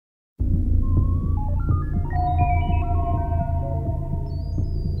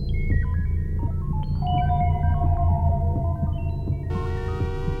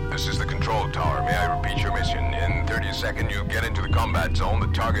The second you get into the combat zone, the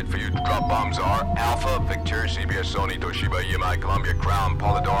target for you to drop bombs are Alpha, Victor, CBS, Sony, Toshiba, EMI, Columbia, Crown,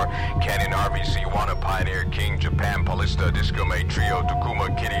 Polydor, Canyon, RVC, Wana, Pioneer, King, Japan, Polista, Disco Mate, Trio,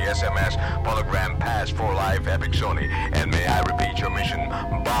 Takuma, Kitty, SMS, Polygram, Pass, For Life, Epic, Sony. And may I repeat your mission?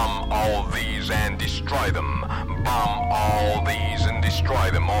 Bomb all these and destroy them. Bomb all these and destroy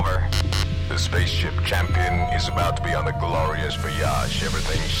them. Over. The spaceship champion is about to be on the glorious voyage.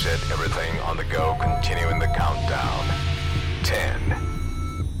 Everything set, everything on the go. Continuing the countdown. 10,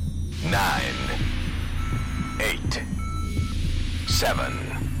 9, 8,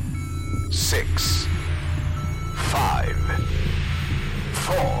 7, 6, 5,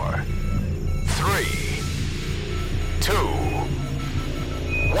 4, 3, 2,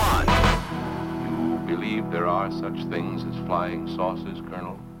 1. You believe there are such things as flying saucers,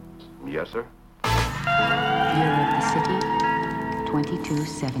 Colonel? Yes, sir. Year of the city,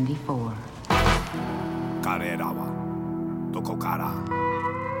 2274. Karerawa, doko kara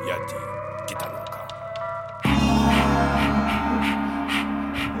yati kita no ka?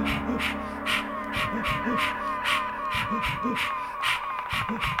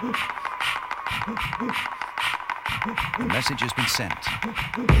 The message has been sent.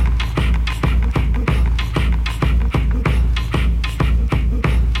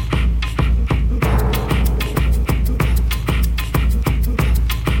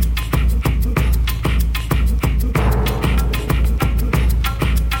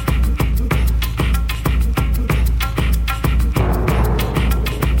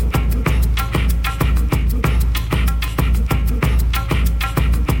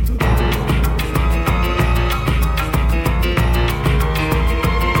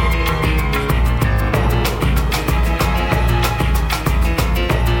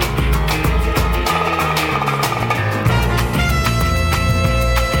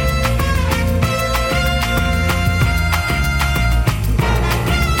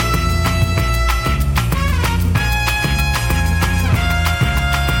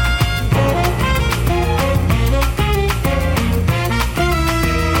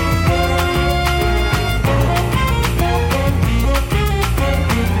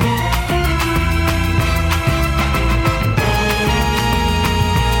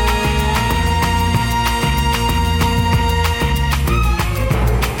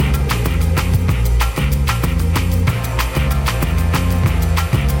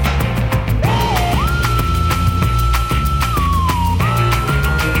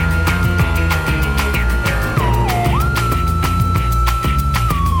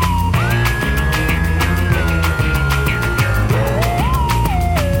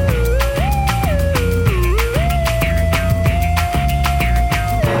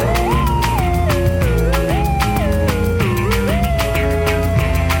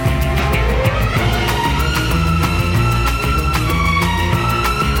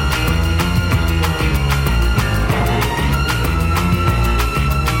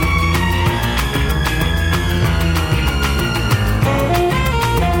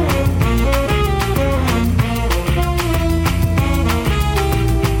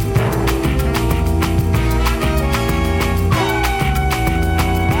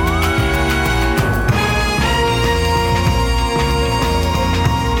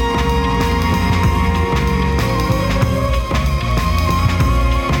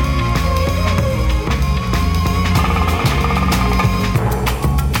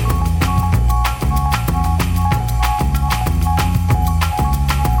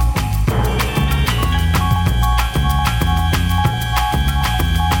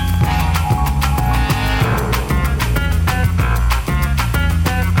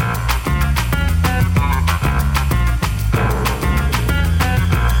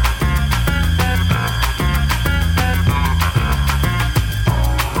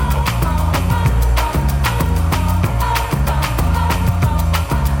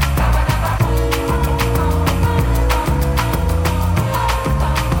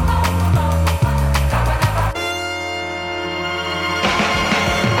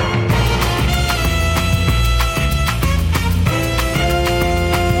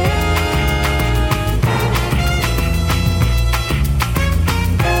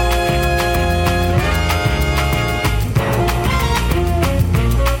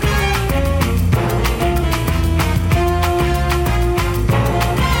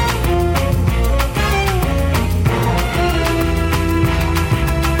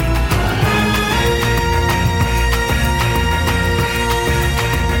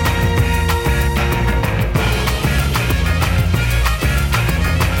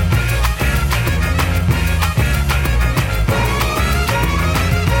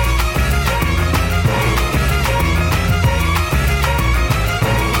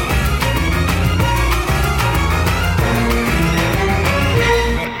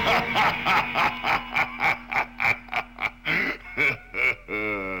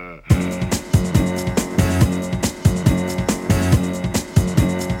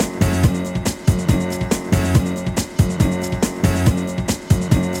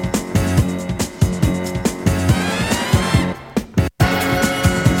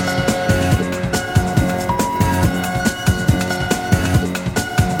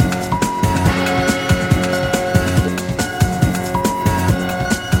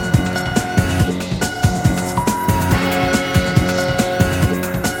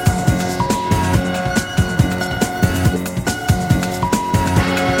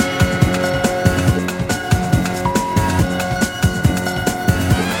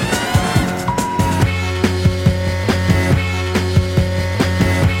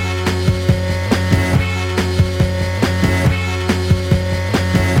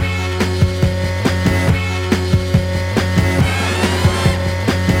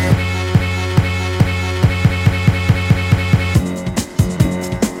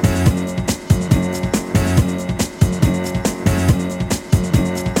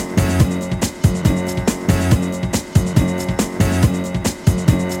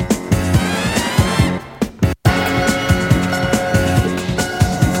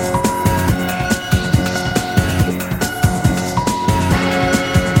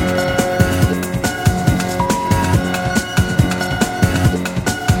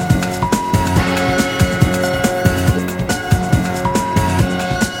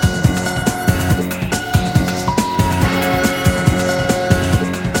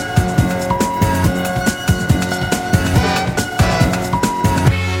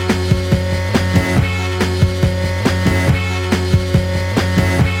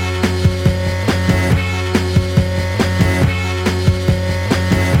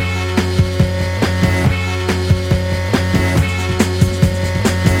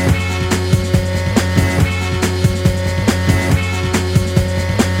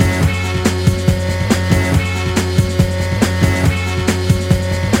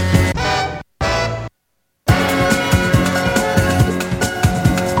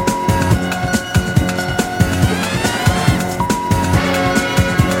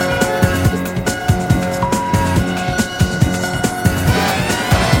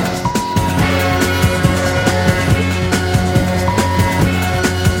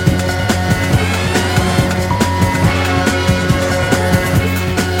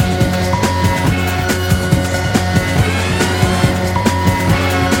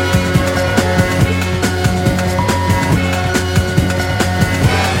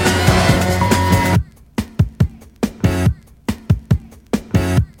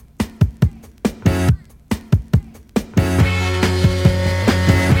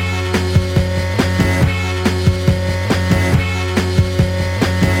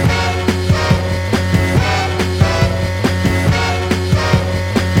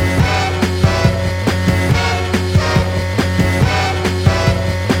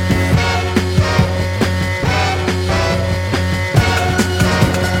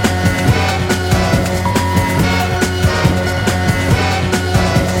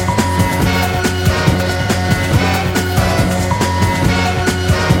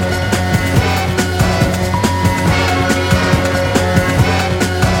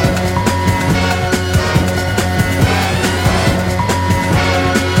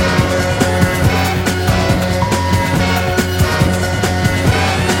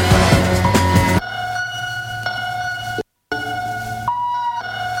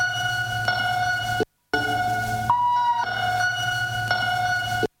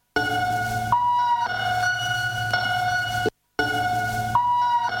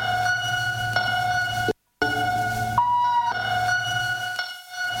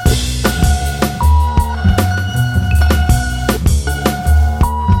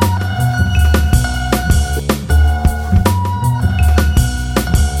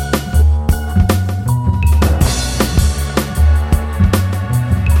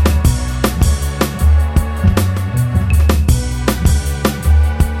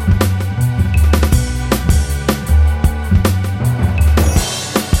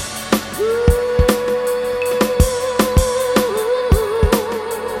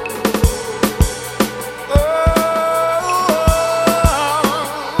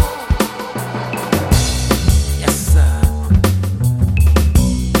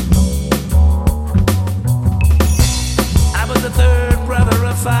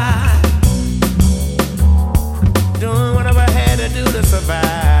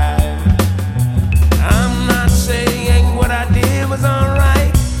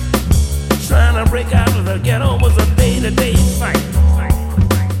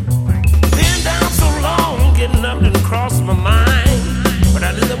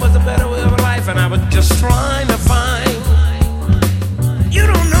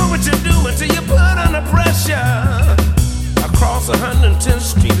 110th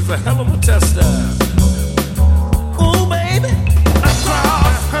Street is a hell of a tester. Ooh, baby,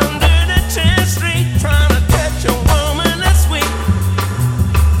 across 110th Street, trying to catch a woman that's sweet.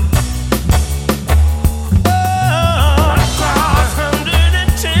 Oh, across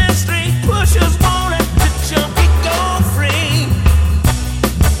 110th Street, pushers want it to junkie go free.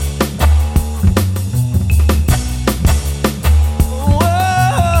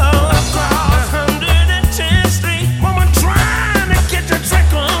 Whoa, across 110th Street, woman trying to get the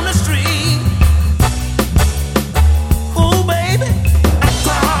trick on the street.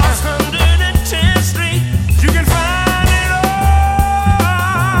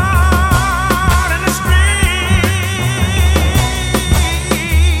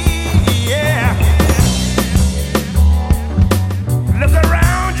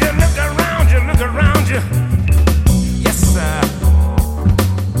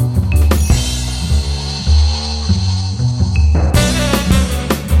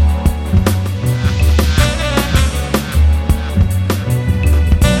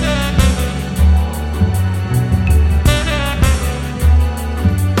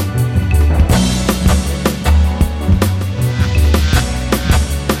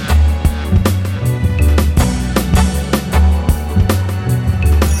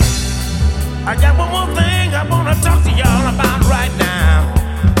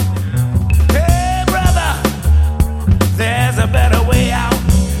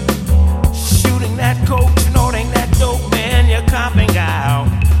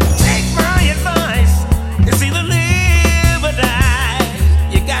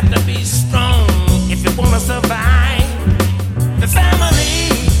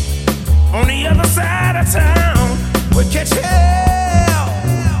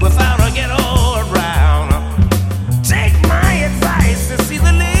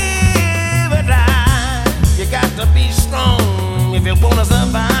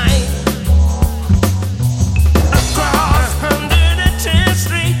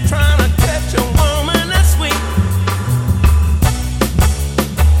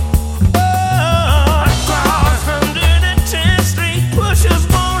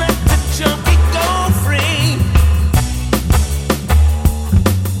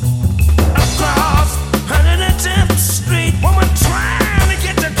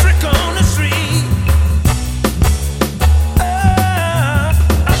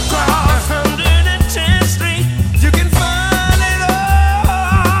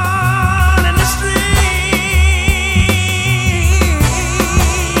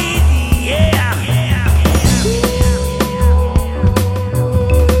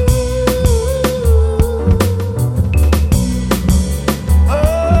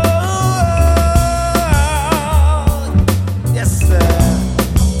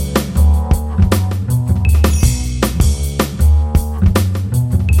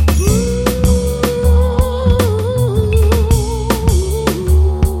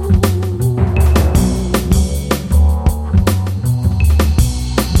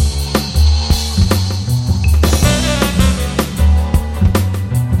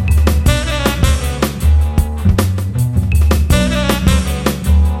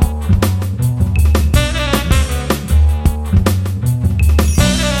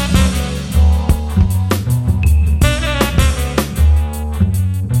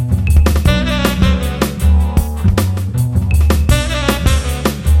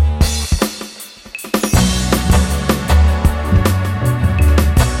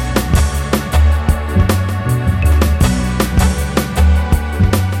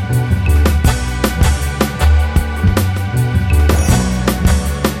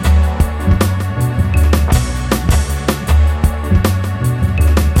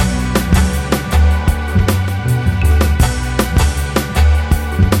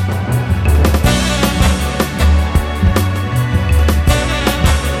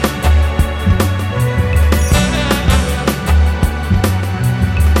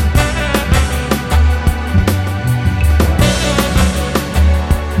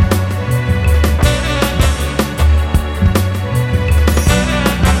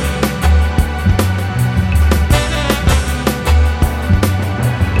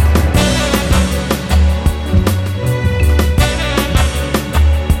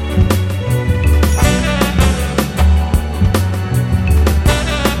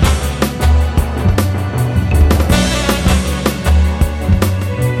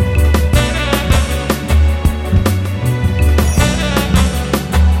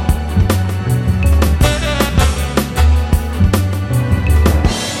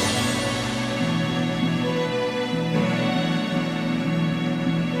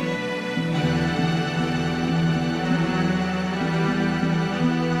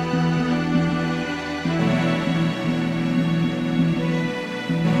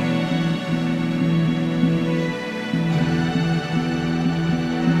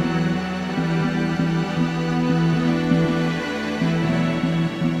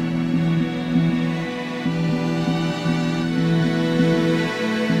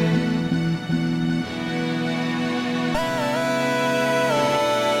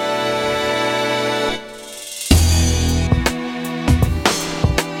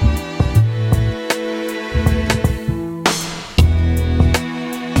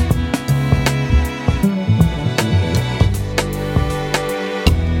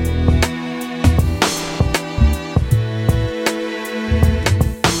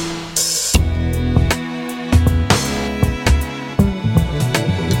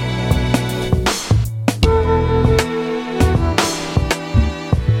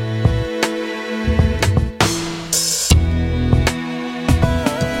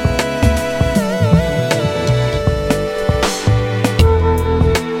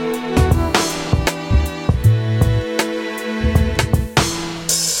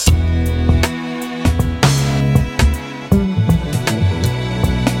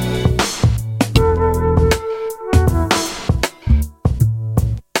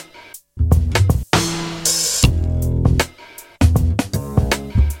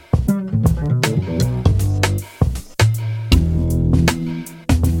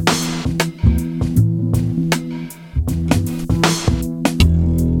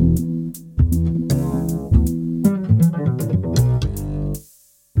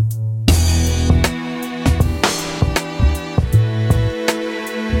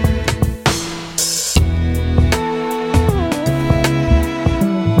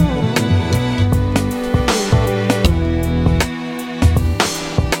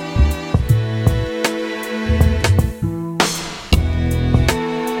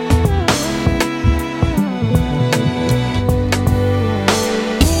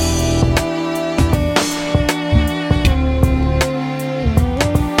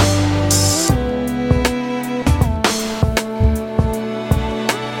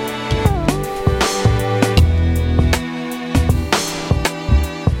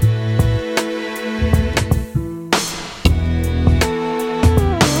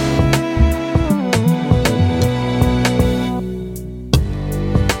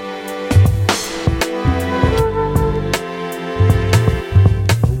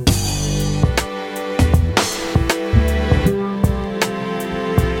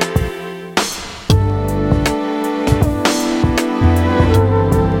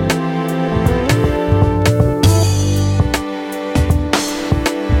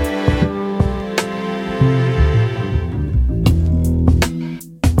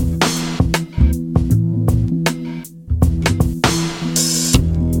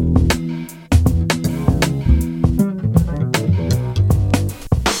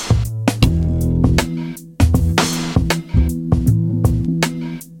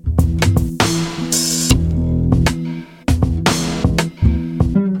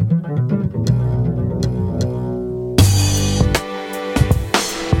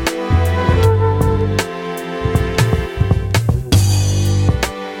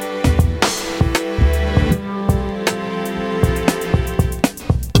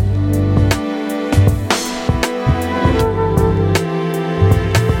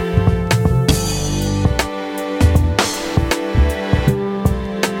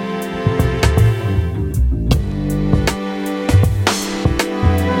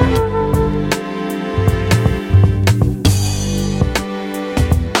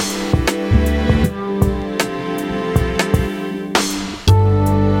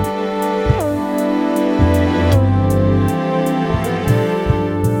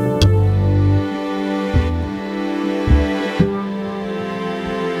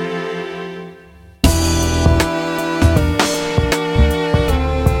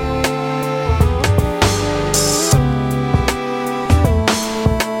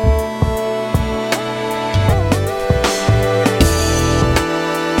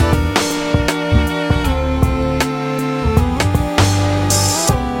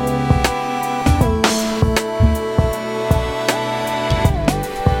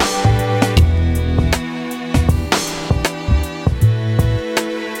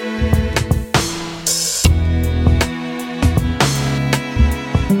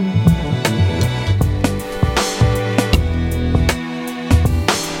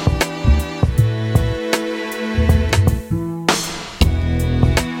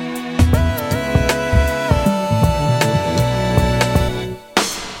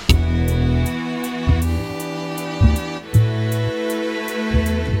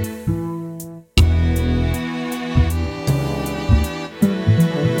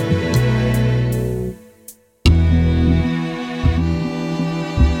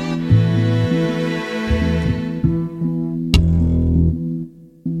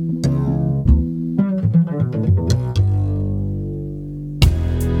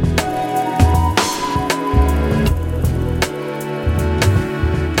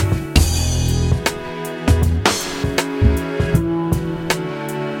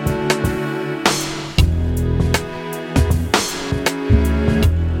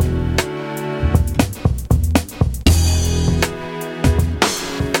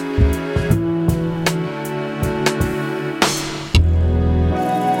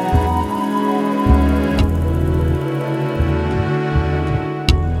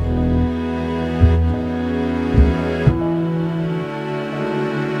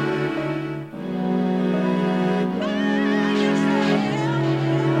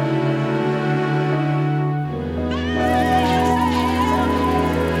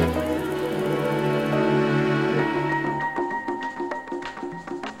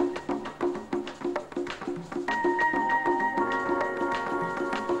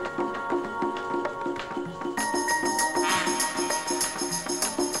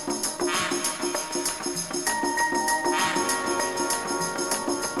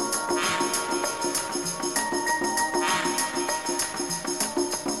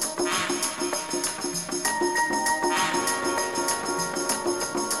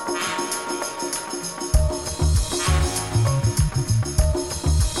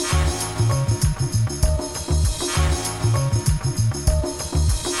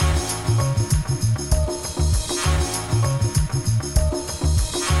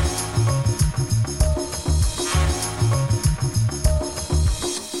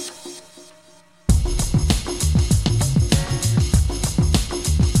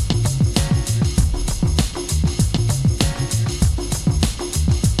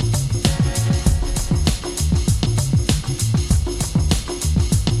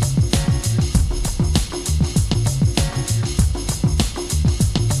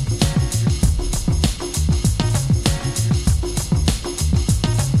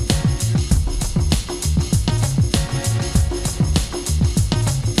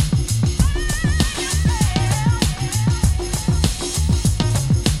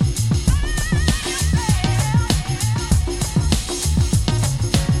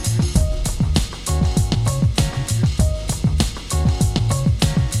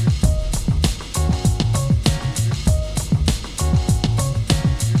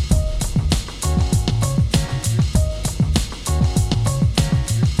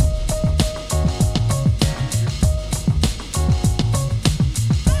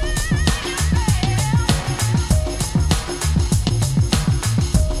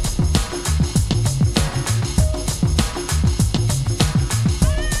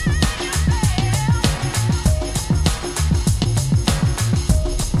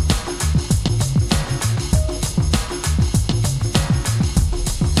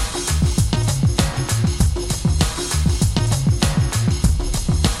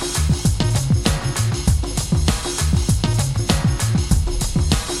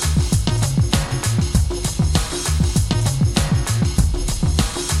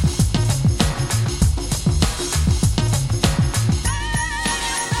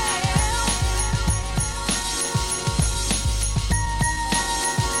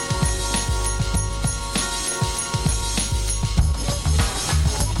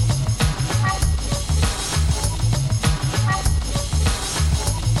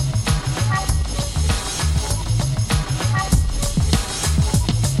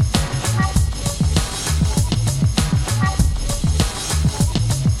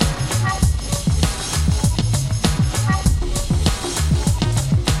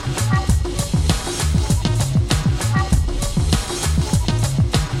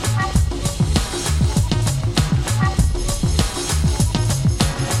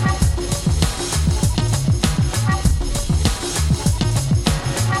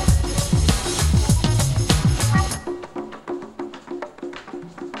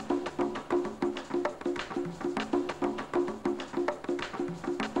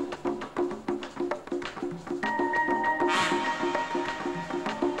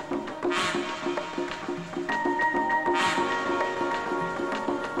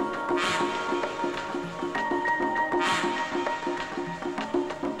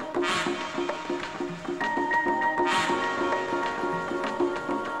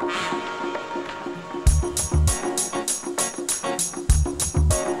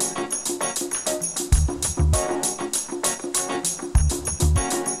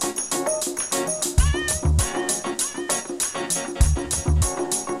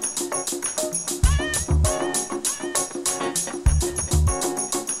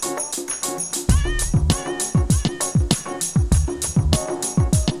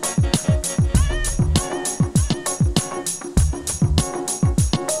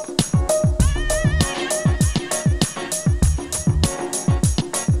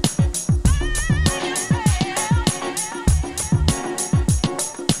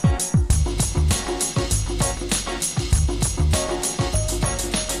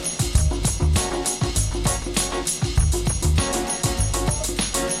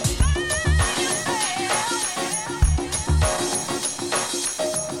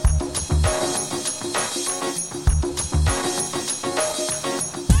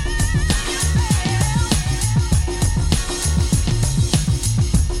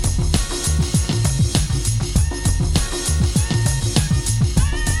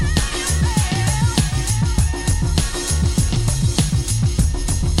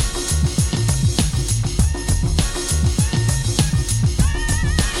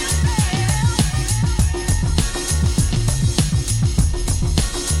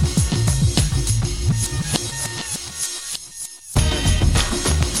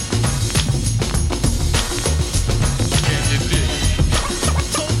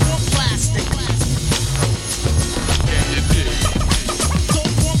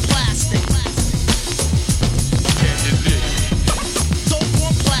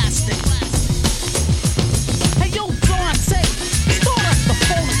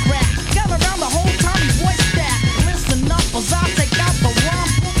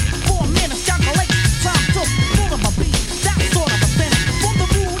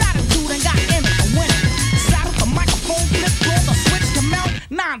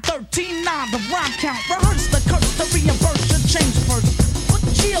 13, 9, the rhyme count. Rehearse the curse to reimburse your change first. But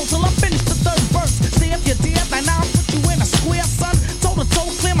chill till I finish the third verse. See if you're dead, then I'll put you in a square, son. Toe to toe,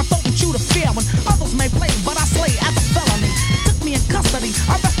 clear my throat and shoot a fair one. Others may play, but I slay as a felony. Took me in custody,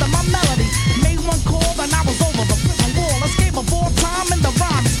 arrested my melody. Made one call, then I was over the prison wall. Escape of all time in the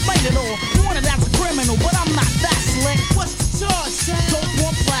rhyme, explain it all. Wanted as a criminal, but I'm not that slick. What's the charge, Sam? Dope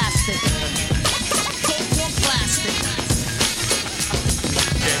on plastic. Dope on plastic.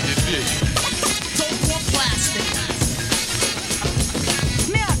 Dope on plastic.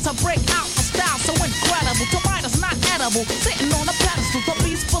 Now to break out a style so incredible, to bite is not edible. Sitting on a pedestal, to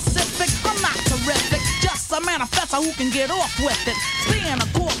be specific, I'm not terrific. Just a manifesto who can get off with it. Stay in a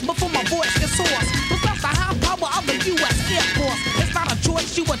court before my voice gets hoarse. Possess the high power of the U.S. Air Force. It's not a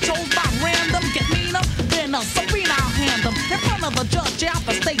choice you were chose by random. Get meaner, then a Sabrina, I'll hand them. In front of the judge, you have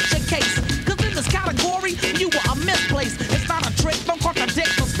to state your case. Cause in this category, you were a misplaced. It's not a trick, don't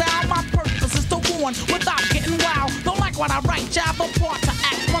contradict the style. My purpose is to warn without getting wild. Don't like what I write, jab apart to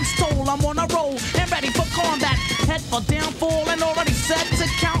act. Once told, I'm on a roll and ready for combat. Head for downfall and already set to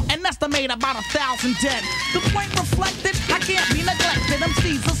count and estimate about 1,000 dead. The point reflected, I can't be neglected.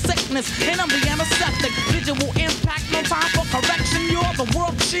 MC's a sickness and I'm the antiseptic. Visual impact, no time for correction. You're the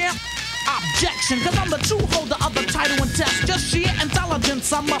world champ. Objection, cause I'm the true holder of the title and test. Just sheer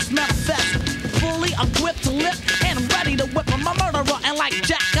intelligence I must manifest. Fully equipped to lift and ready to whip him. I'm a murderer and like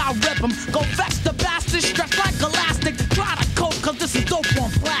Jack I'll rip him. Go fetch the bastard, stretch like elastic. Try to cope cause this is dope on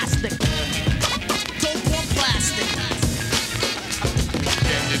plastic. Dope on plastic.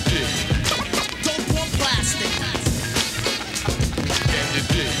 Dope on plastic.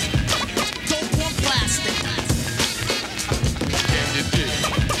 Dope on plastic.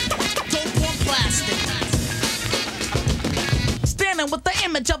 Dope on plastic. Standing with the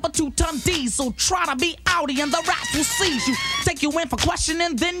image of a 2-ton diesel. Try to be outie and the rats will seize you. Take you in for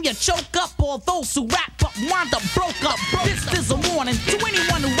questioning, then you choke up. All those who rap up wind up broke up. This is a warning to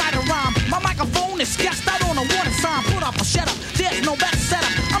anyone who write a rhyme. My microphone is sketched out on a warning sign. Put up or shut up, there's no better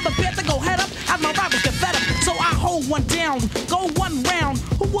setup. I'm prepared to go head up as my rivals get fed up. So I hold one down, go one round.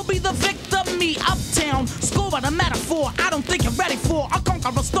 Who will be the victim? Me, Uptown. Score the metaphor I don't think you're ready for. I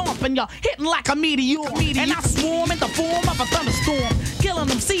conquer a stomp and you're hitting like a meteor. And I swarm in the form of a thunderstorm. Killing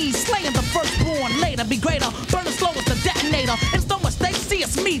them seeds, slaying the firstborn. Later be greater, burn as slow as the detonator. It's no mistake, see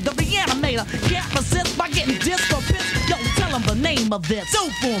it's me, the reanimator. Can't resist by getting dissed or pissed. Yo, tell them the name of this.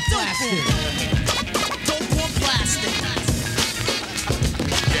 Dope on plastic. Dope on plastic.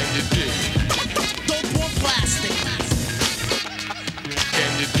 Dope on plastic.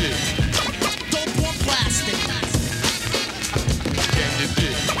 Dope on plastic.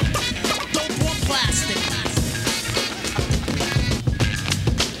 Dope on plastic.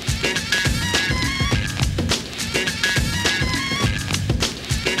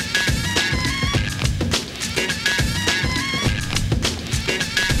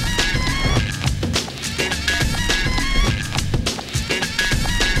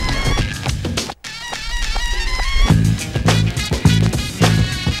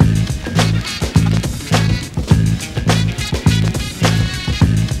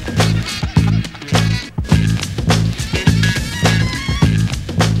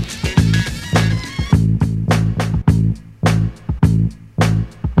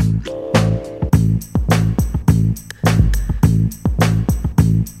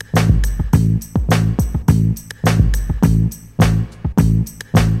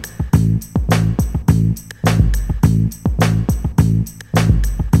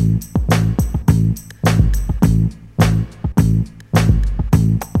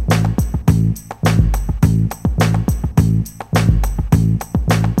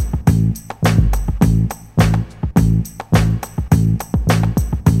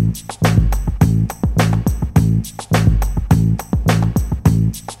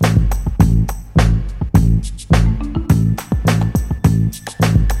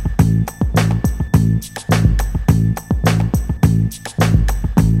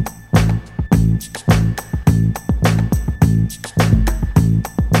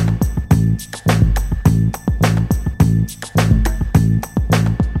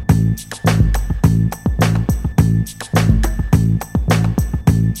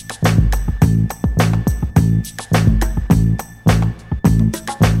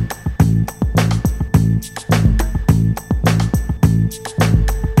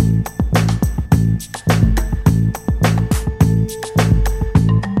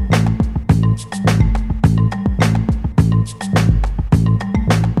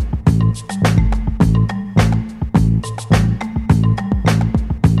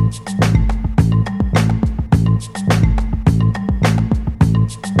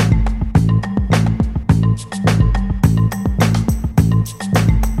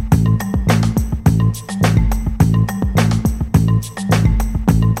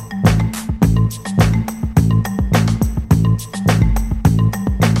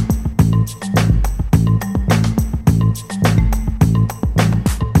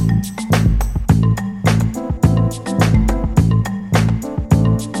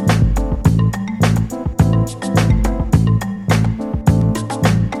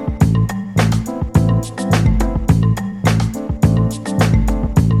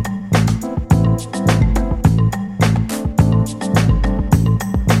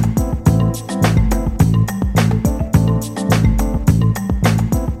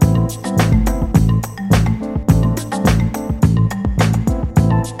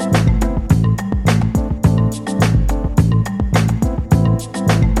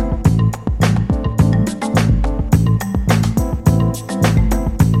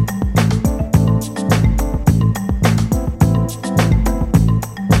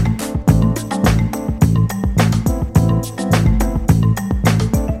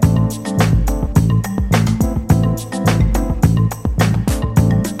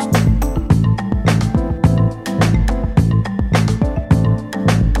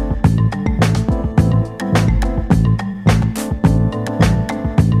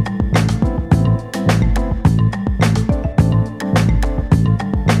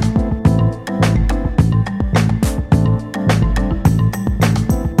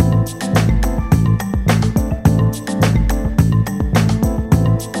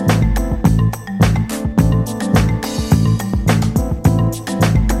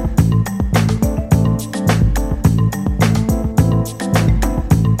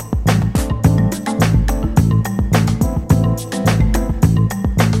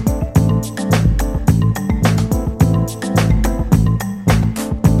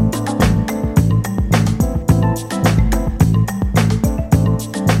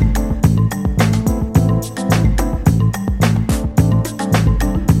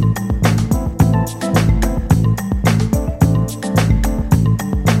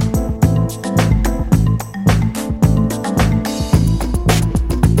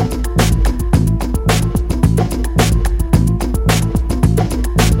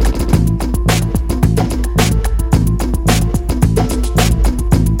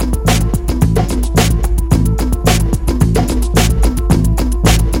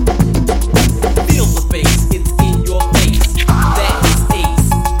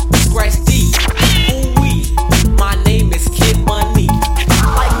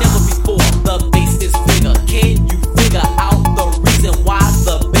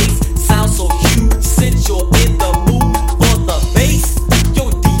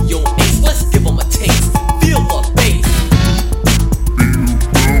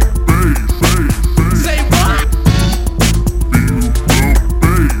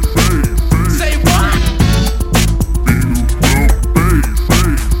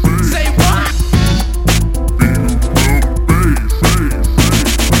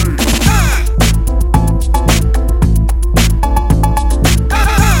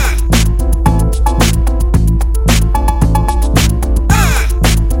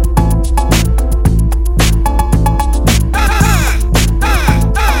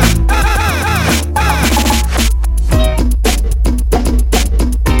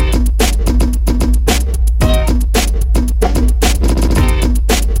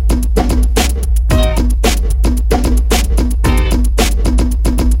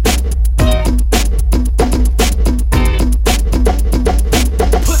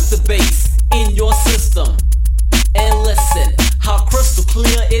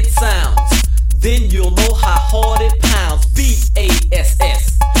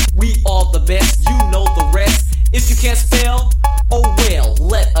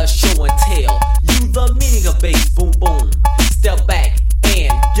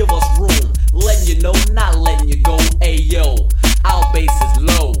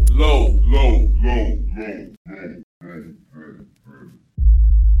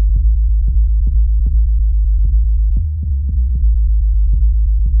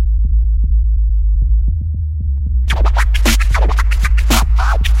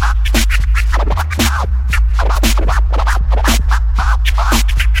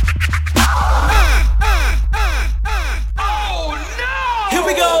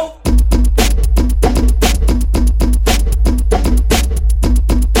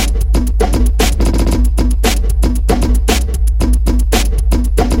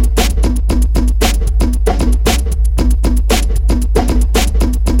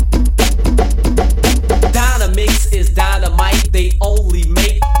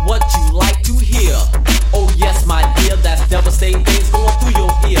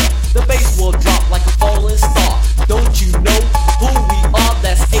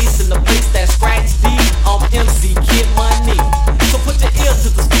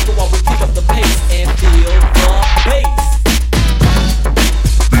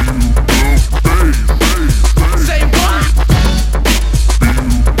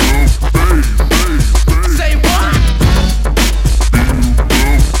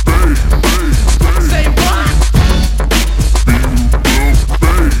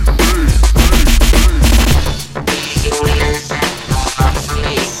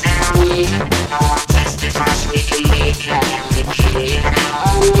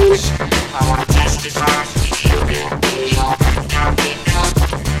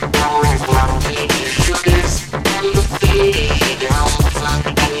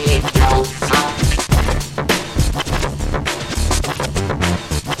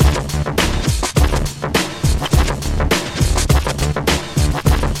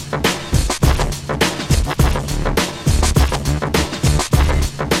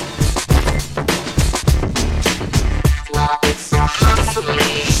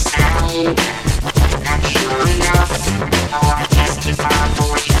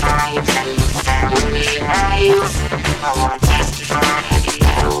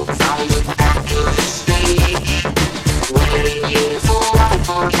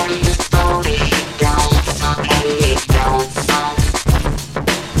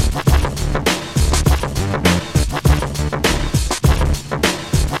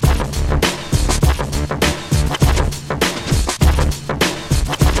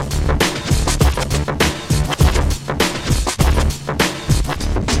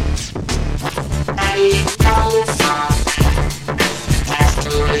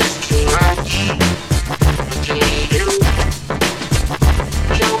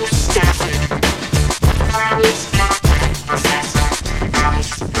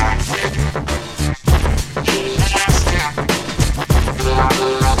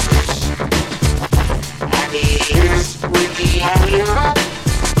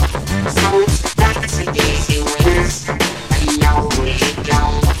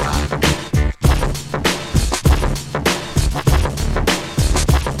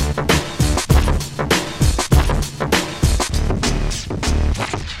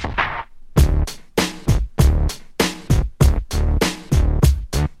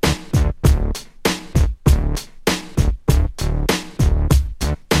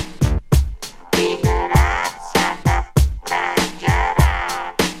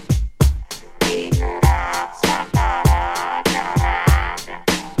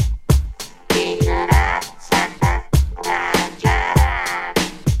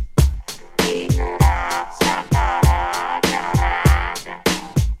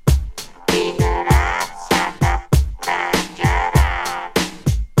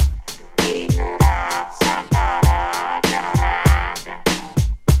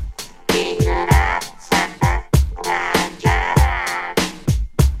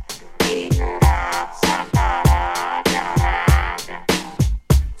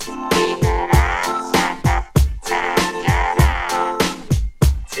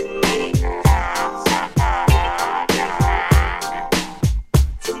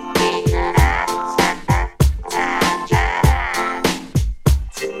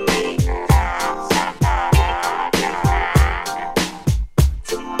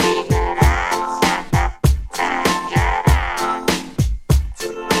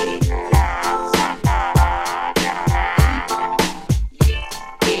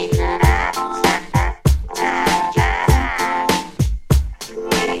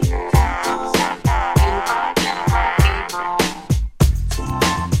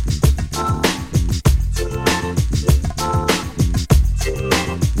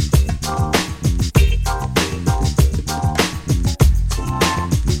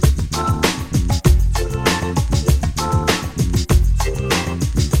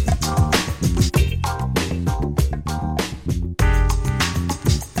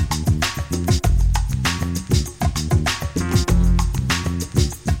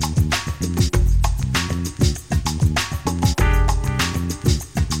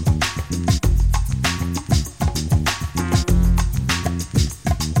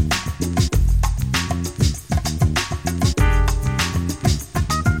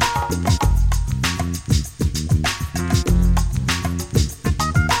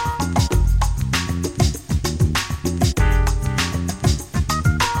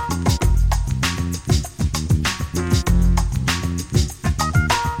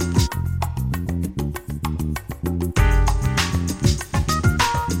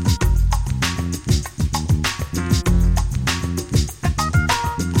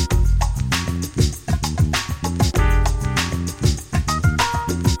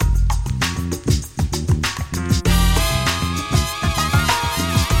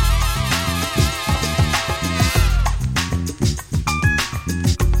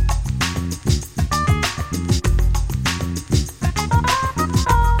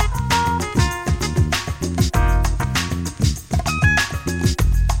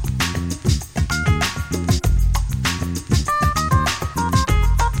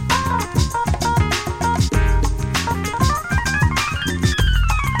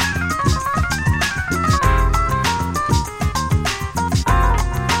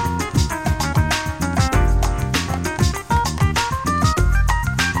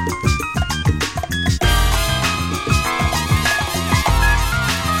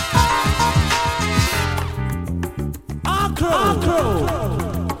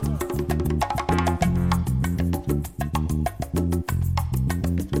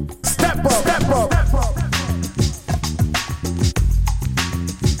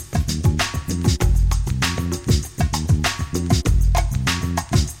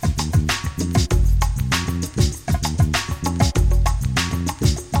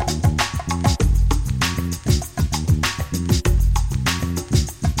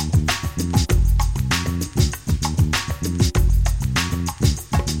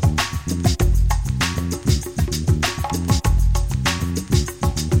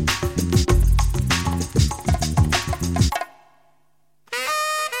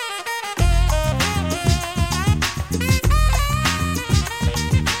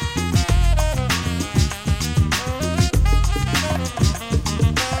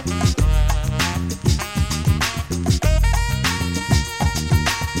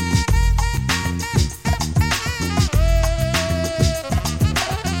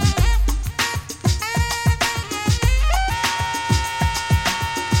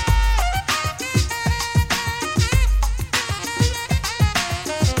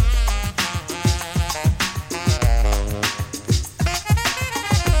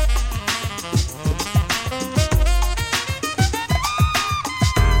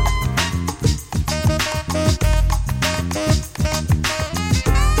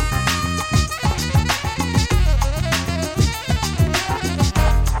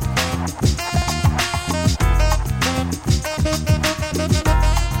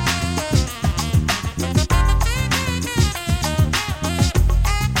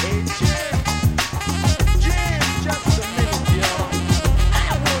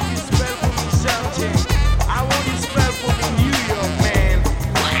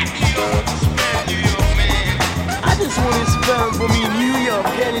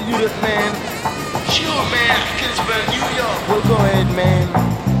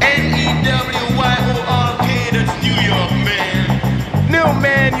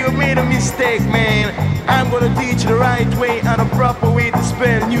 teach you the right way and a proper way to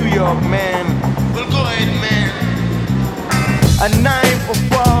spell New York, man. Well, go ahead, man. A knife, a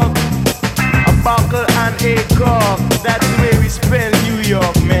fork, a buckle and a cork. That's the way we spell New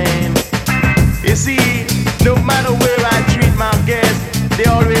York, man. You see, no matter where I treat my guests, they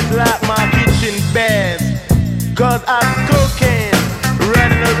always like my kitchen best. Cause I'm cooking,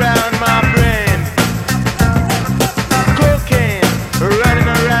 running around my brain. Cooking, running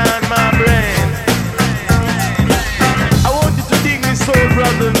around my brain. I want you to dig me, soul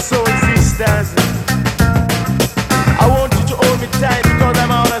brothers and soul sisters. I want you to hold me tight because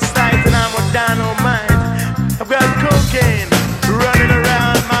I'm out of sight and I'm a dynamite. I've got cocaine running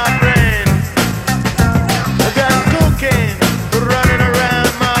around my brain. I've got cocaine running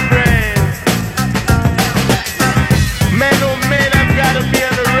around my brain. Man, oh man, I've got to be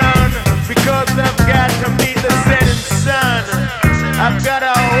on the run because I've got to meet the setting sun. I've got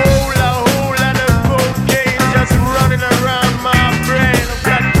a whole lot of cocaine just running around my brain. I've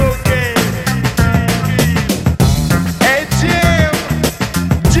got cocaine. Hey Jim,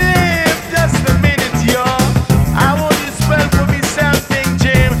 just a minute, y'all. I want you to spell for me something,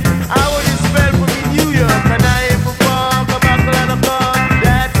 Jim. I want you to spell for me New York. And I ain't for fuck, a buckle and a cup.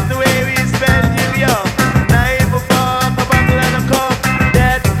 That's the way we spell New York. And I ain't for fuck, a buckle and a cup.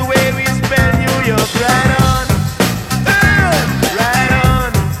 That's the way we spell New York. Right on. Right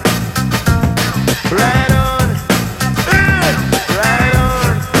on. Right on. Right on.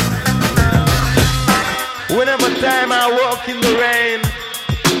 Whenever time I walk in the rain,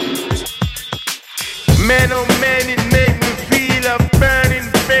 man, oh man, it make me feel a burning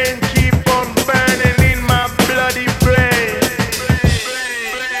pain. Keep on burning in my bloody brain.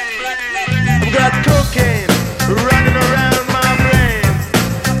 I've got cocaine running around my brain.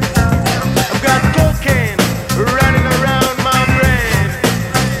 I've got cocaine running around my brain.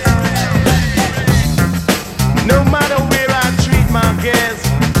 No matter where I treat my guests,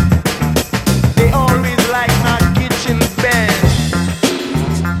 they always like my kitchen bench.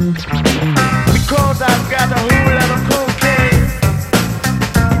 Because I've got a whole lot of cocaine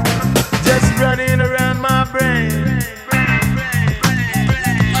just running around my brain.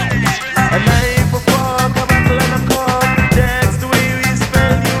 And I ain't for fuck, a buckle and a cup. That's the way we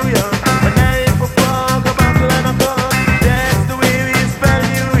spell New York. And I ain't for fuck, a buckle and a cup. That's the way we spell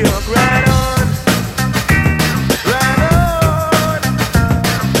New York. Right on. Right on.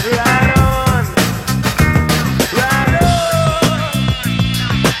 Right on. Right on.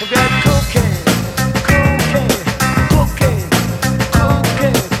 I've got cocaine. Cocaine. Cocaine.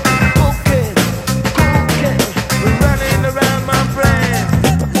 Cocaine. Cocaine. Cocaine. Running around my brain.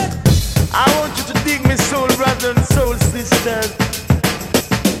 I want you to dig me, soul brothers and soul sisters.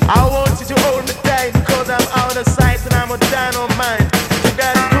 I want you to hold me tight because I'm out of sight and I'm a dynamite. I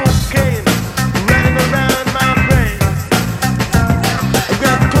got cocaine running around my brain. I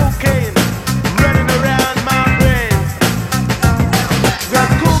got cocaine running around my brain. I got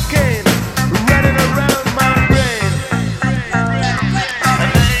cocaine running around my brain.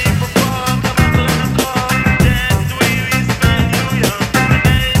 And I ain't for fuck, a buckle and a cup. That's the way we spell New York. And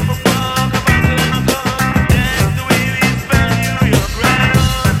I ain't for fuck, a buckle and a cup. That's the way we spell New York. Right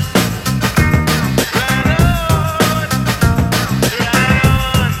on. Right on. Right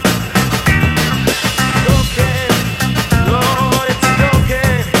on. Cocaine. Lord, it's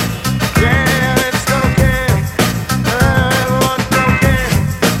cocaine. Yeah, it's cocaine. Everyone cocaine.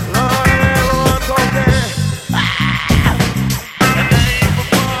 Lord, everyone cocaine. And I ain't for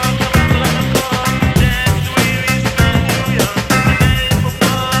fuck, a buckle and a cup. That's the way we spell New York. And I ain't for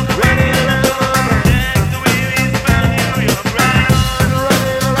fuck, running around. That's the way we spell New York. Right on,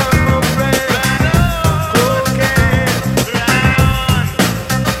 running around my brain. Right on, cocaine. Right on,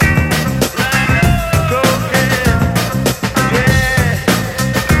 cocaine. Yeah.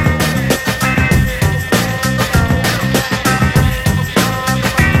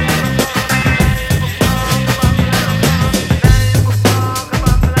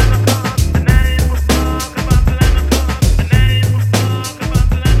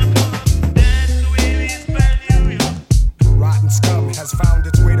 Rotten scum has found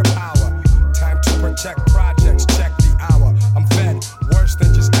its way to power. Time to protect projects, check the hour. I'm fed, worse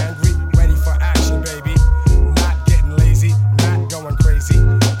than just angry, ready for action, baby. Not getting lazy, not going crazy.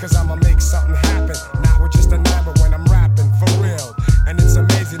 Cause I'ma make something happen, not with just a number when I'm rapping, for real. And it's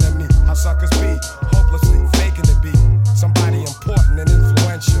amazing to me how suckers be, hopelessly faking to be somebody important and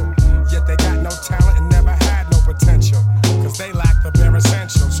influential. Yet they got no talent and never had no potential. Cause they lack the bare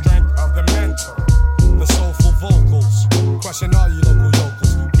essential strength of the mental. The soulful vocals, crushing all you local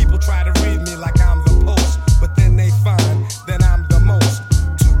yokels. People try to read me like I'm the post.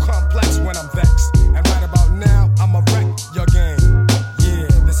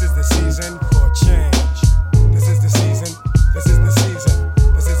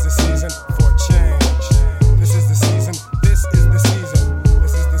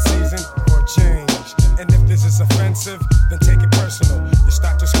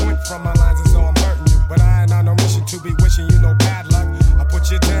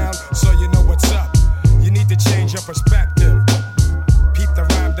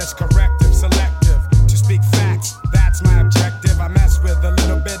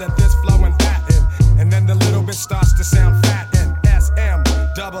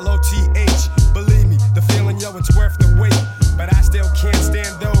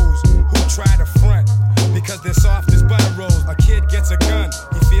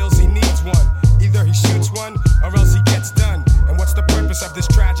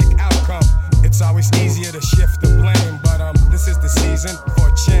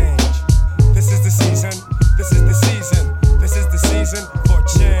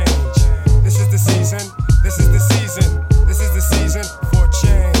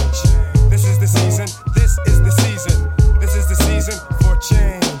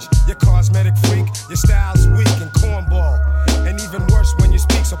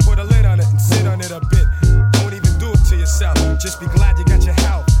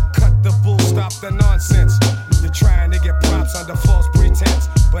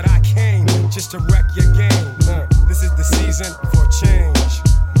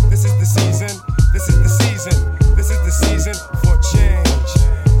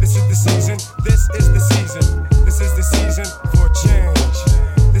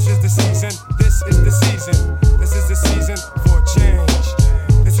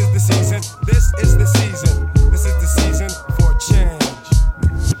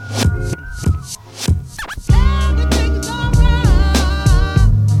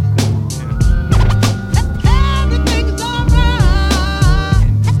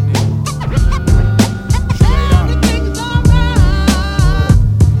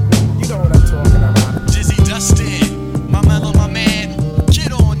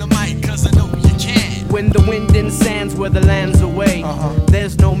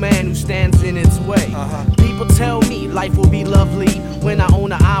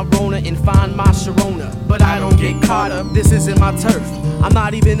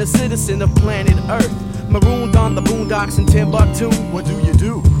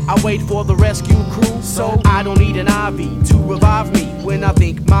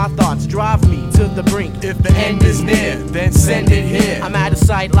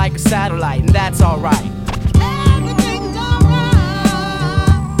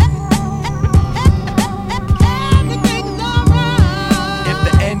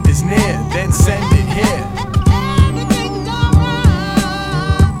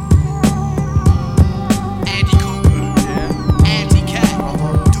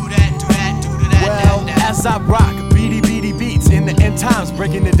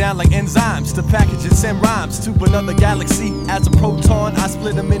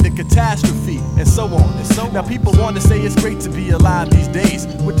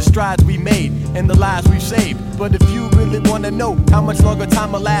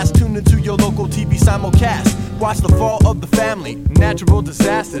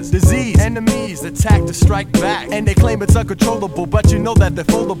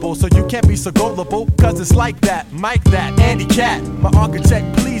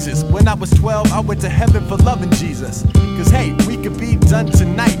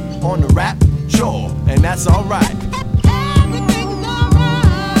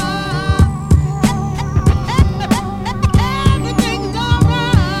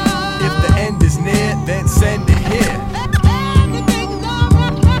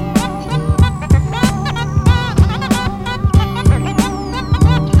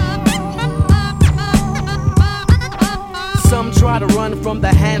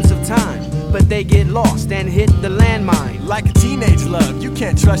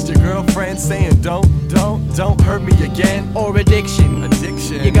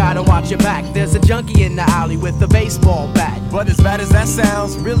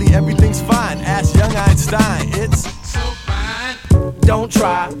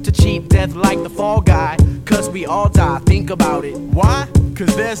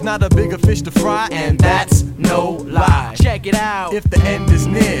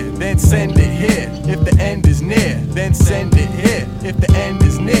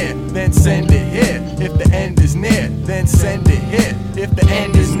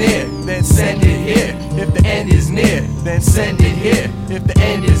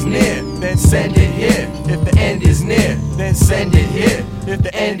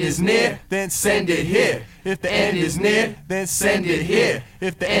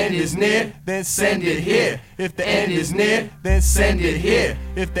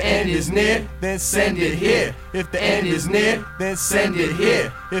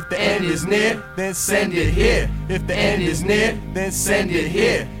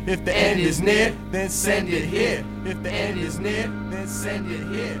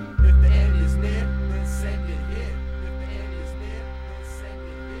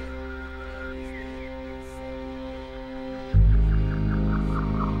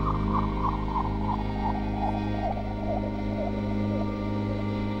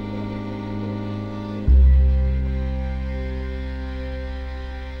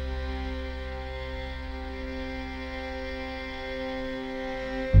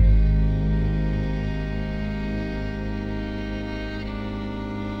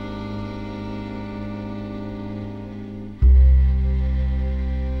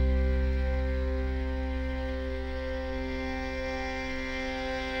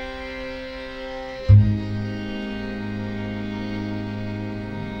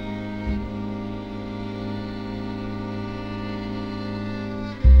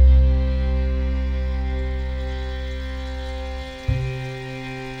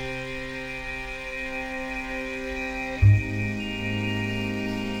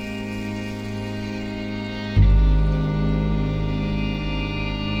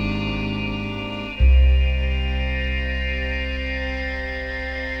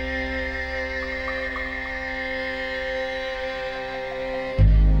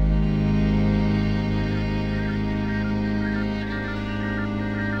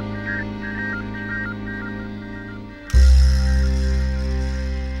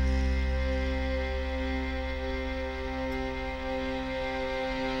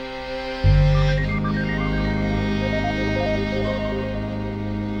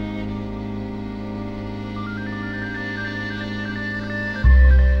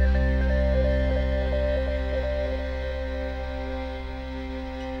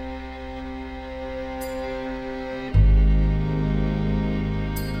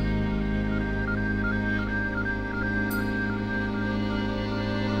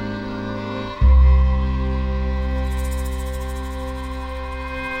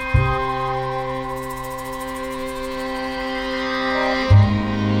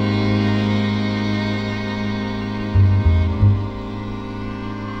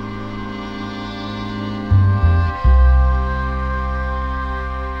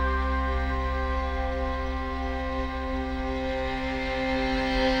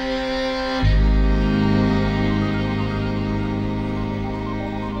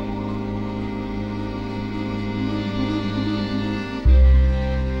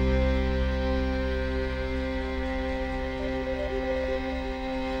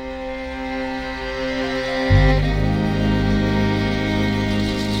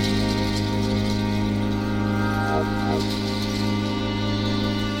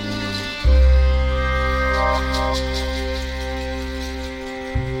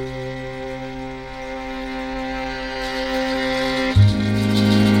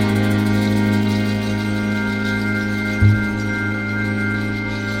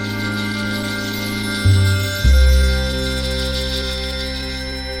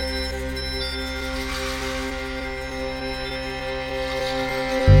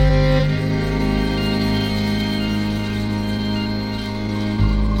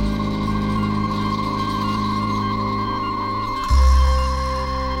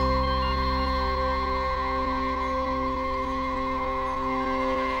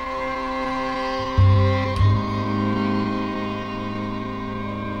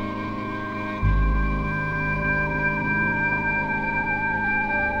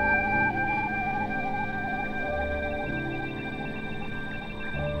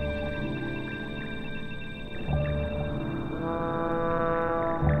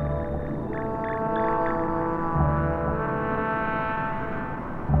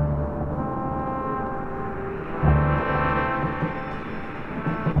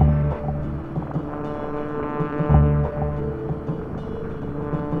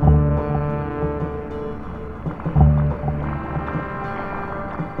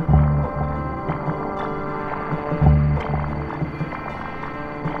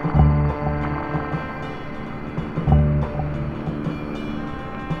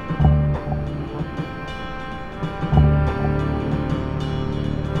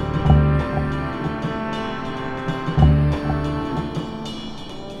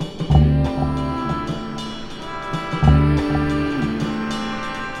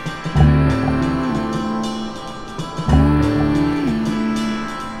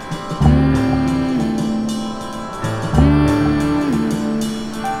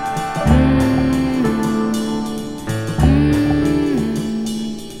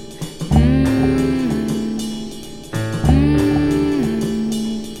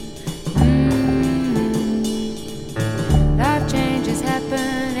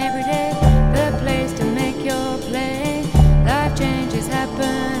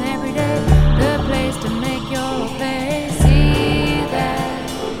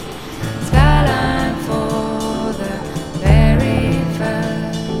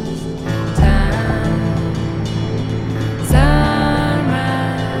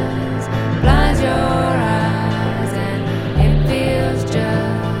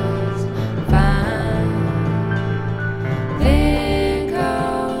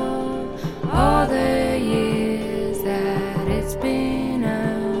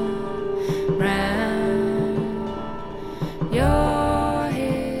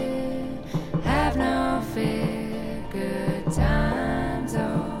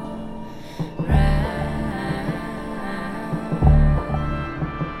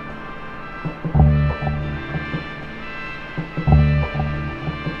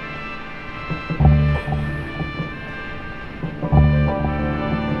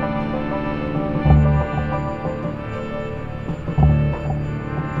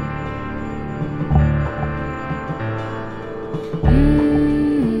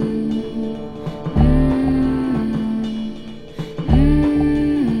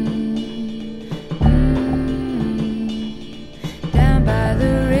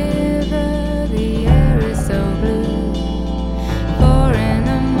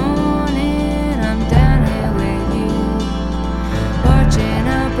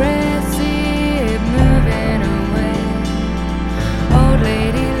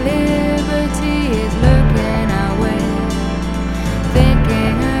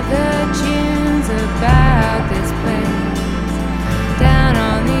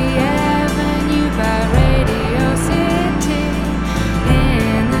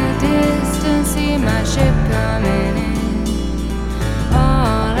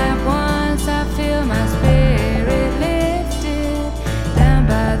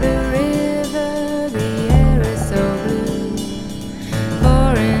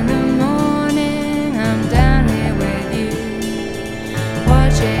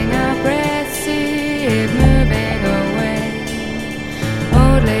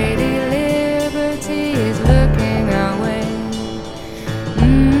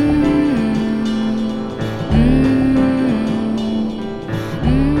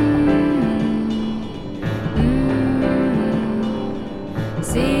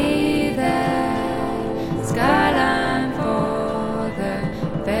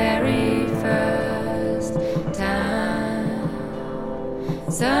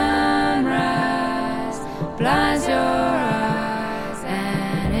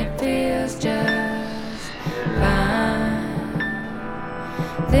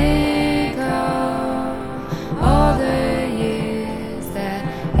 Think of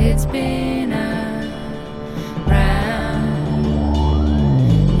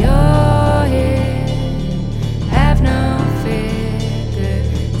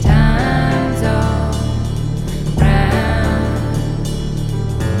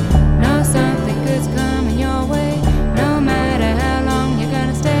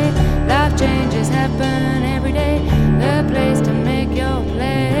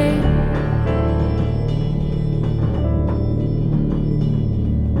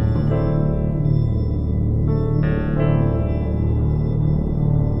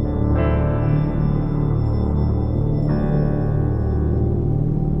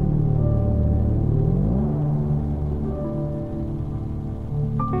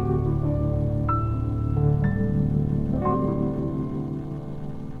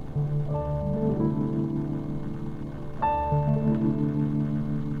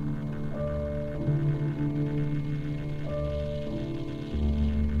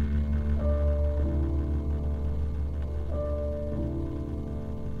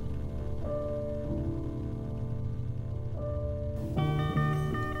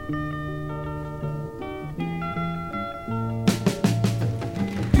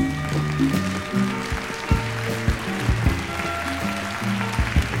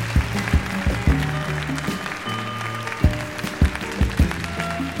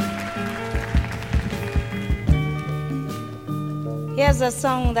Here's a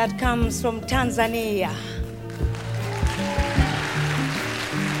song that comes from Tanzania.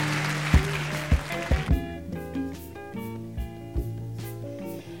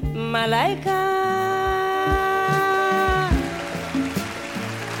 Malaika,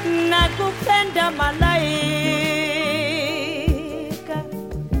 nakupenda malaika.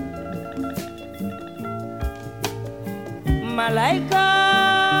 Malaika,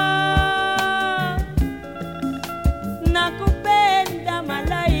 nakupenda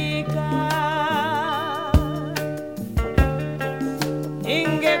malaika.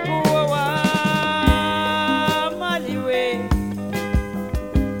 Ingekuwa wa maliwe,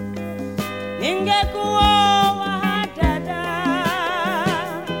 ingekuwa wa dada.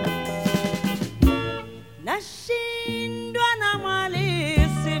 Nashindwa na mali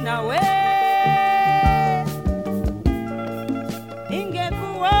sina we,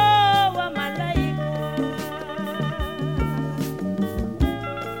 ingekuwa wa malaika.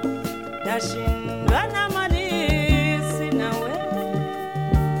 Nashindwa na mali sina we,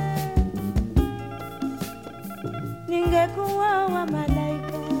 ningekuwa wa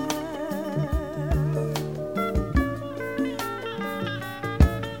malaika.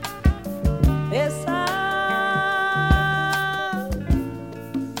 Pesa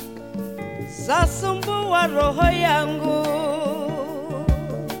zasumbua roho yangu,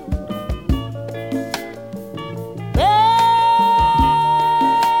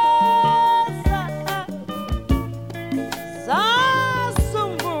 pesa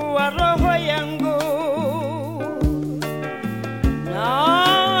zasumbua roho yangu.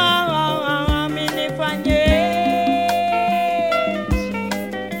 Nami nifanyeje?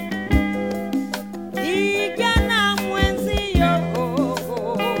 Kijana mwenzio,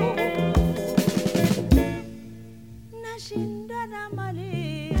 nashinda na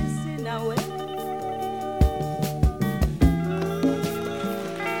mali sina we,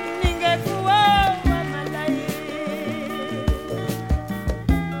 ningekuwa wa malaika.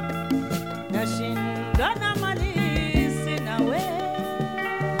 Nashinda na mali sina we,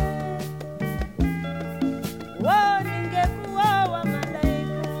 ningekuwa wa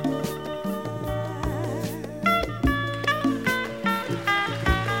malaika.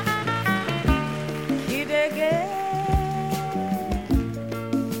 Kidege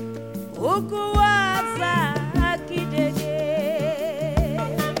ukuwaza kidege,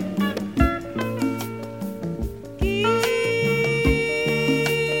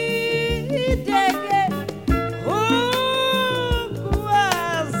 kidege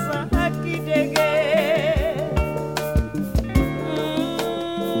ukuwaza kidege.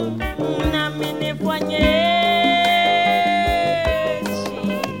 Nami nifanyeje?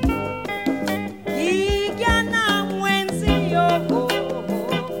 Kijana mwenzio,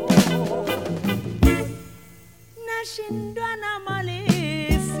 nashindwa na mali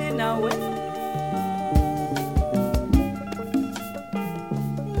sina we,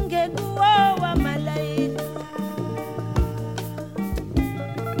 ningekuwa wa malaika.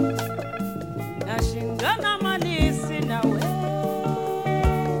 Nashindwa na mali sina we,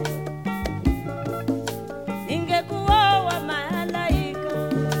 ningekuwa wa malaika.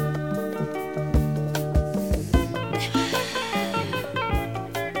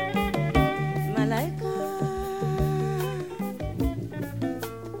 Malaika,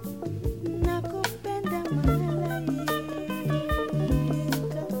 nakupenda malaika.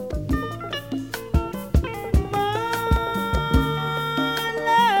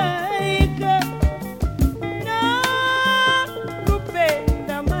 Malaika,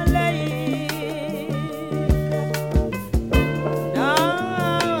 nakupenda malaika.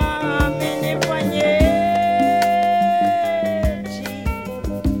 Nami nifanyeje?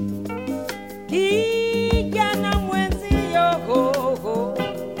 Kijana mwenzio,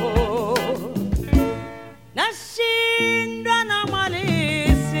 nashindwa na mali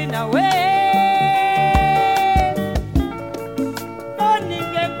sina we,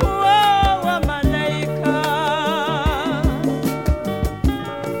 ningekuwa wa malaika.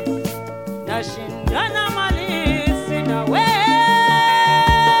 Nashindwa na mali sina we.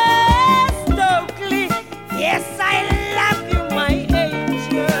 Stokely, yes, I love you, my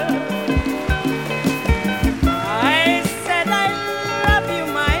angel. I said I love you,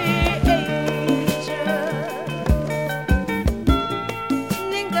 my angel.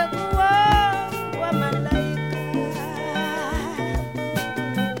 Ningekuwa wa malaika,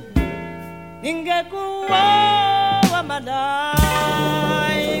 ningekuwa wa malaika.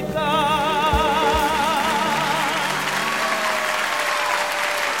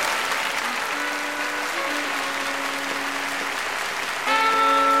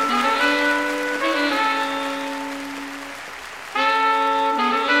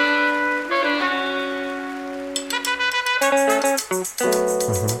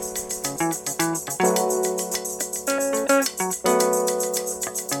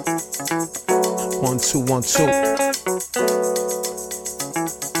 1, 2, 1, 2.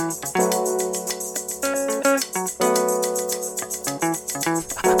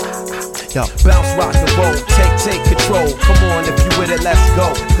 Yo, bounce, rock and roll, take control. Come on, if you with it, let's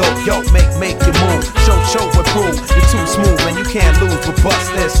go. Go, yo, make your move. Show and prove. You're too smooth and you can't lose. But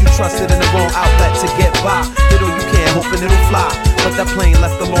bust this, you trusted in the wrong outlet to get by. Little you can't, hoping it'll fly. But that plane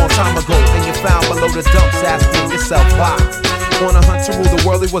left a long time ago, and you found below the dumps, asking yourself why. On a hunt to rule the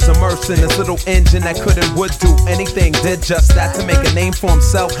world, he was immersed in this little engine that could and would do anything. Did just that to make a name for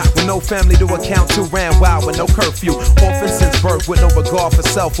himself. With no family to account to, ran wild with no curfew. Orphan since birth with no regard for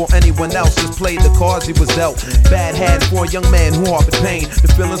self or anyone else. Just played the cards he was dealt. Bad hand for a young man who harbored pain.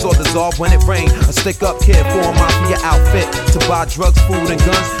 The feelings all dissolved when it rained. A stick-up kid for a mafia outfit to buy drugs, food, and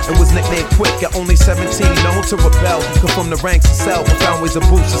guns, and was nicknamed Quick at only 17. Known to rebel, come from the ranks of self, but found ways to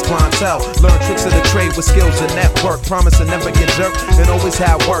boost his clientele. Learned tricks of the trade with skills and network. Promise to never get jerk, and always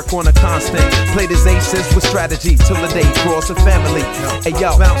had work on a constant. Played his aces with strategy till the day crossed a family. Hey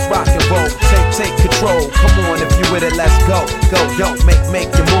yo, bounce, rock and roll, take control. Come on, if you with it, let's go. Go, yo, make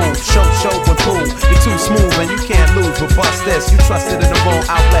your move. Show and prove. You're too smooth and you can't lose. But bust this, you trusted in the wrong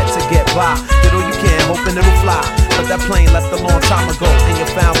outlet to get by. Did all you can, hoping it'll fly. But that plane left a long time ago, and you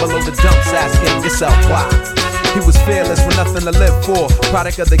found below the dumps, asking yourself why. He was fearless with nothing to live for.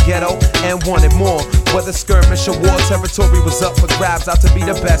 Product of the ghetto and wanted more. Whether skirmish or war, territory was up for grabs. Out to be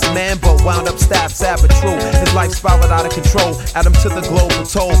the best man, but wound up stabbed, sad but true. His life spiraled out of control. Add him to the global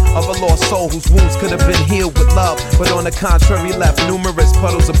toll of a lost soul whose wounds could have been healed with love. But on the contrary, left numerous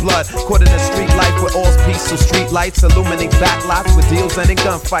puddles of blood. Caught in the street life where all's peace. So street lights illuminate backlots with deals ending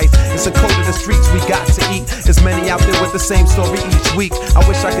gunfights. It's a code of the streets we got to eat. There's many out there with the same story each week. I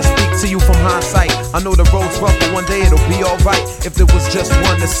wish I could speak to you from hindsight. I know the road's rough, but one day it'll be alright. If there was just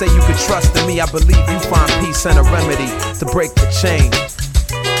one to say you could trust in me, I believe you find peace and a remedy to break the chain.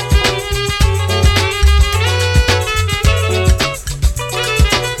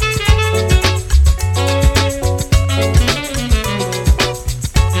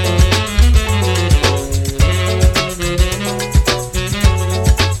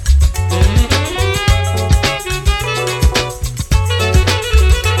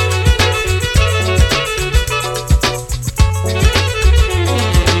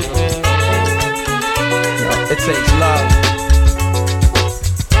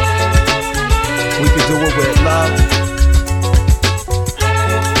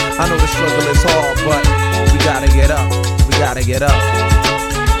 Get up.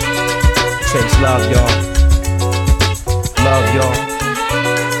 It takes love, y'all. Love, y'all.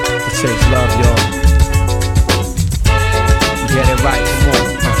 It takes love, y'all. Get it right, come on.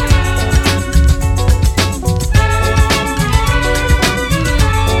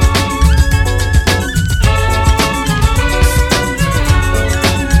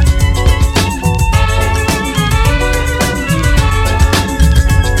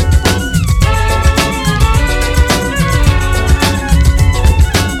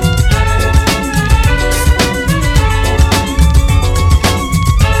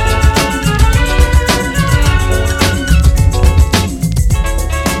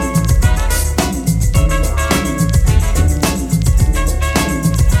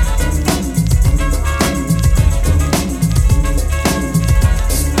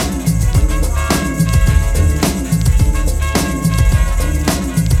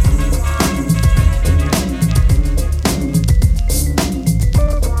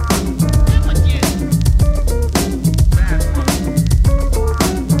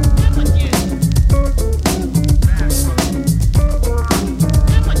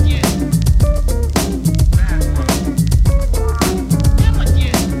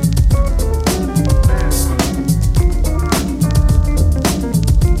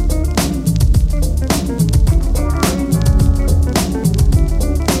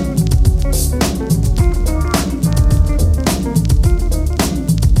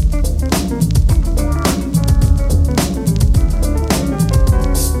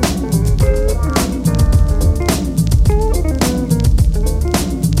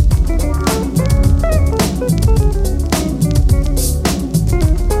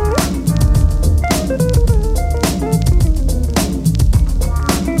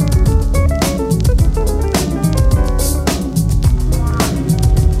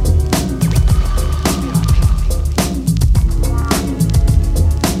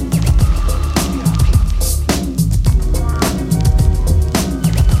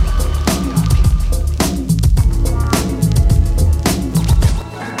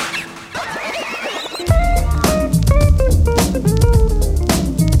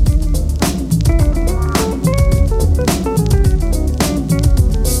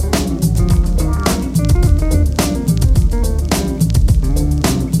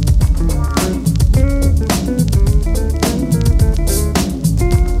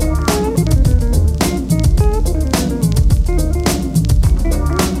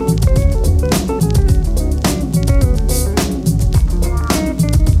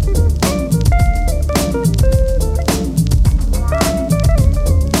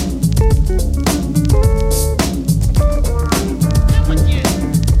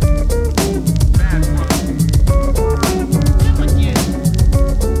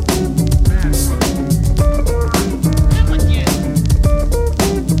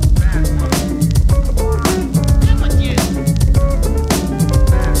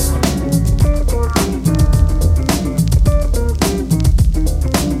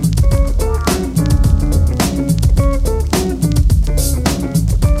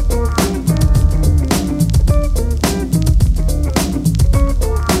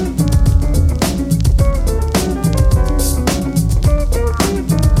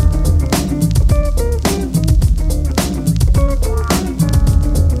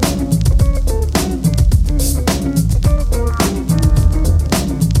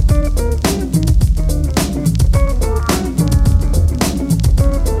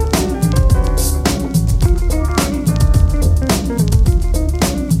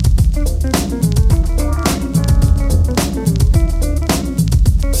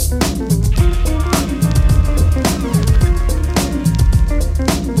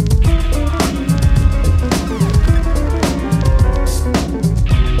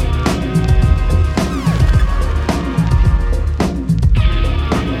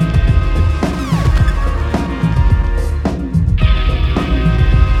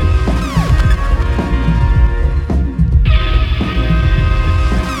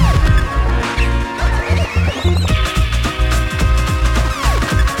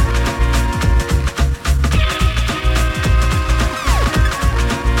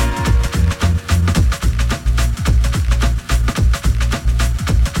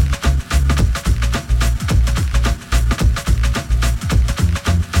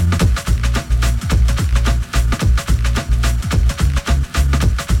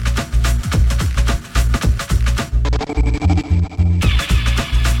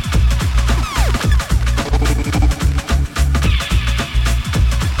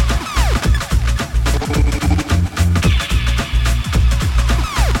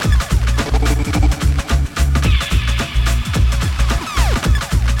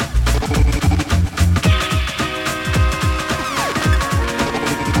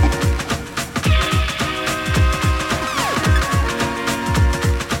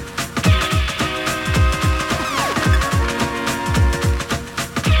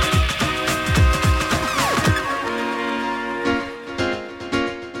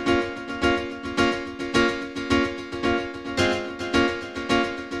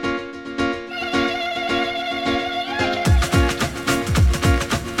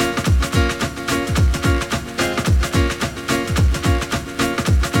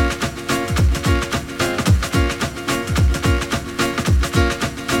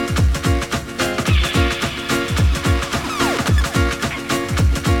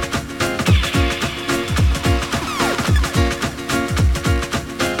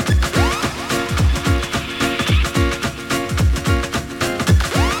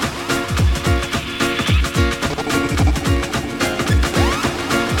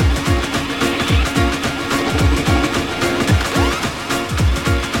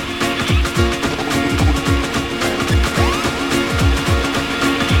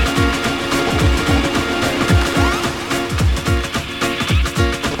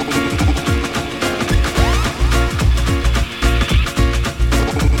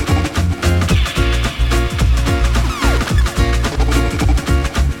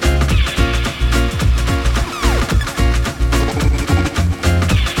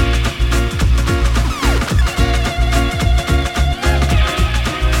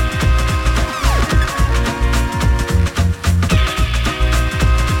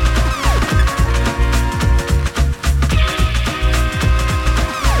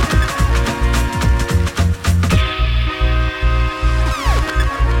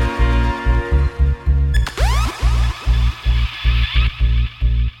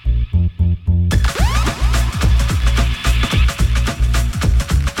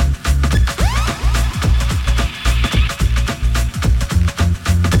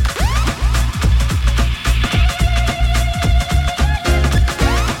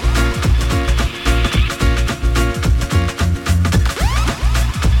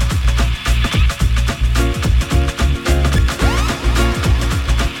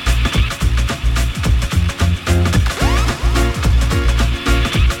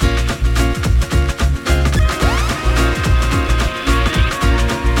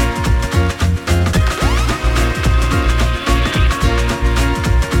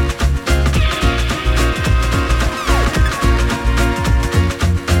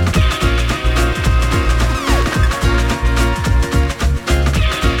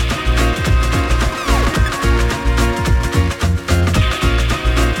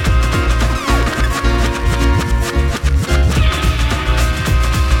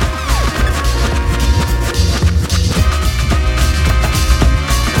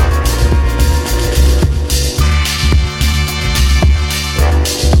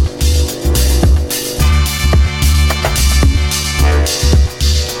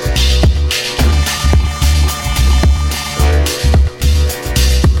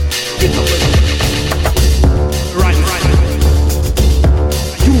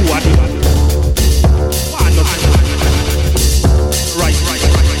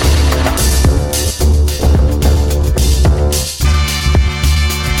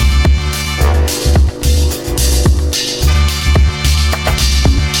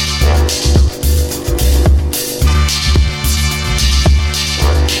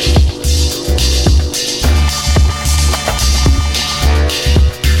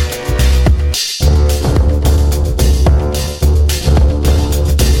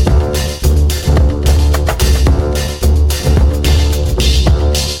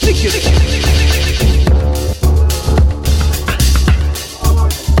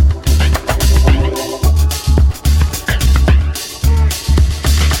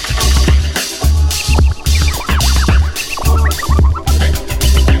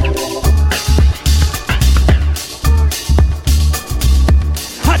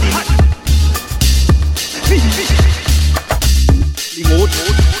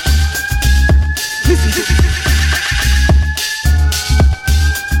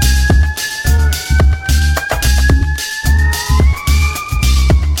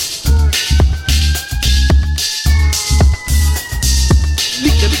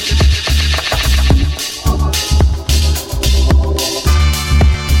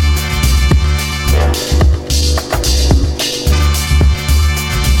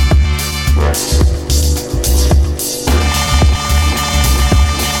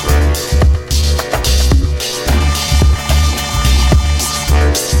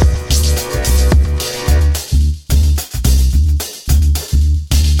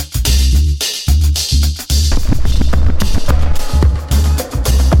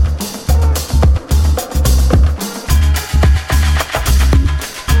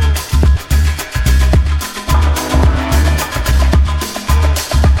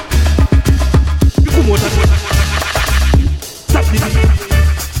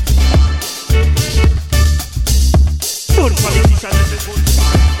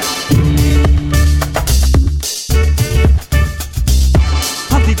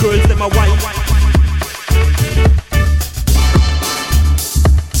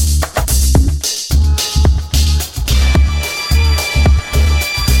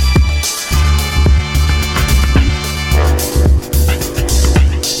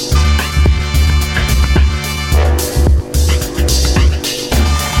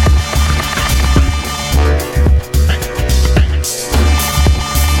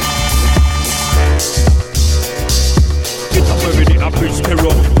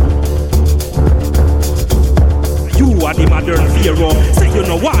 Say you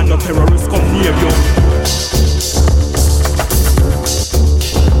no want no terrorists come near you.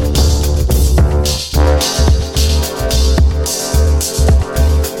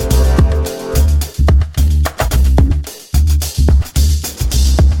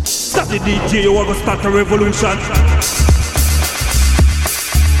 Stop the DJ, you want to start a revolution.